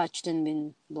been touched and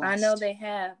been blessed. I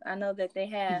know that they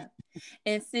have.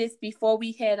 And sis, before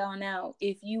we head on out,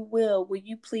 if you will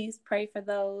you please pray for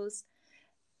those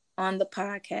on the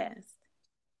podcast?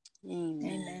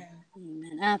 Amen.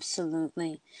 Amen.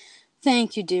 Absolutely.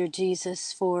 Thank you, dear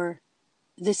Jesus, for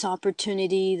this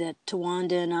opportunity that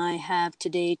Tawanda and I have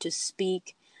today to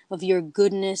speak of your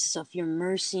goodness, of your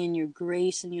mercy and your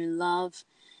grace and your love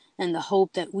and the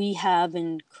hope that we have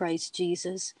in Christ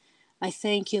Jesus. I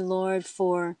thank you, Lord,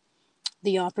 for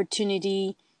the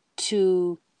opportunity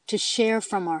to share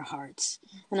from our hearts.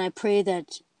 And I pray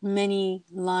that many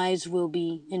lives will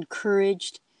be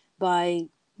encouraged by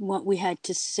what we had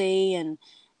to say, and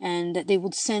that they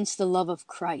would sense the love of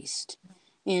Christ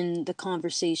in the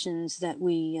conversations that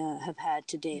we have had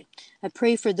today. I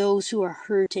pray for those who are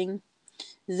hurting,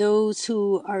 those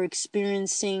who are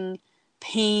experiencing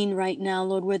pain right now,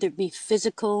 Lord, whether it be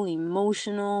physical,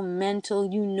 emotional, mental,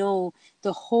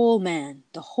 the whole man,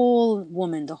 the whole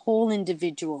woman, the whole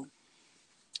individual.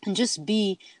 And just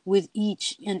be with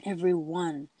each and every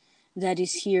one that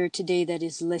is here today, that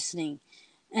is listening.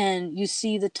 And you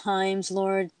see the times,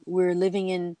 Lord, we're living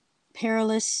in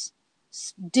perilous,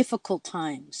 difficult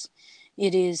times.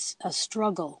 It is a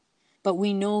struggle, but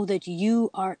we know that you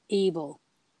are able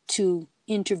to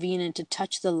intervene and to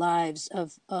touch the lives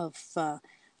of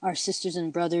our sisters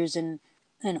and brothers and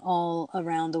all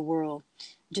around the world.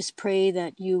 Just pray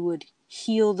that you would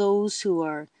heal those who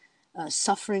are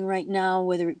suffering right now,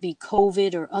 whether it be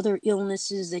COVID or other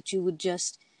illnesses, that you would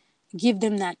just give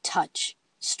them that touch,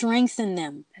 strengthen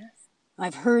them.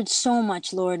 I've heard so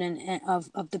much, Lord, and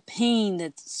of the pain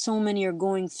that so many are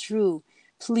going through.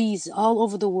 Please, all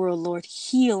over the world, Lord,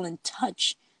 heal and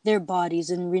touch their bodies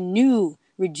and renew,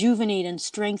 rejuvenate, and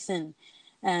strengthen.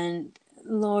 And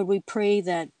Lord, we pray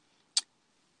that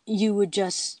you would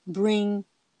just bring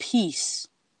peace.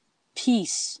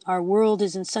 Peace. Our world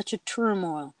is in such a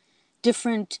turmoil.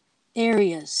 Different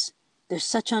areas. There's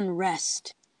such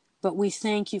unrest, but we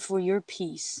thank you for your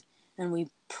peace, and we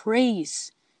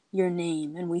praise your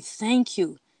name, and we thank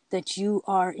you that you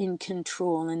are in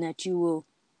control and that you will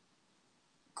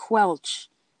quelch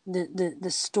the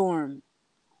storm,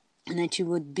 and that you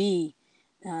would be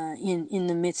in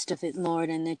the midst of it, Lord,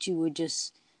 and that you would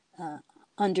just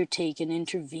undertake and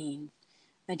intervene.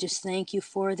 I just thank you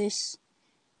for this.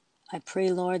 I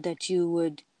pray, Lord, that you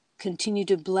would continue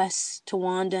to bless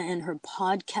Tawanda and her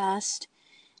podcast,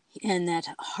 and that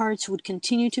hearts would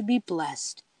continue to be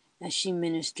blessed as she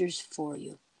ministers for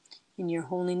you. In your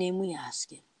holy name we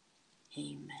ask it.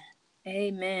 Amen.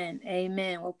 Amen.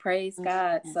 Amen. Well, praise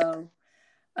God. So,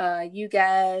 you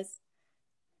guys,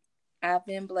 I've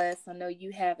been blessed. I know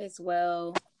you have as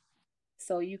well.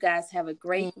 So, you guys have a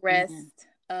great rest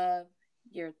of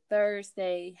your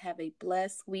Thursday. Have a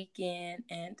blessed weekend.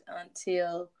 And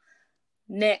until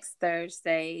next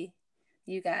Thursday,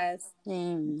 you guys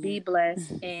be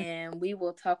blessed. And we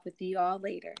will talk with you all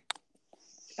later.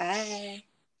 Bye.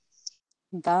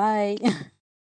 Bye.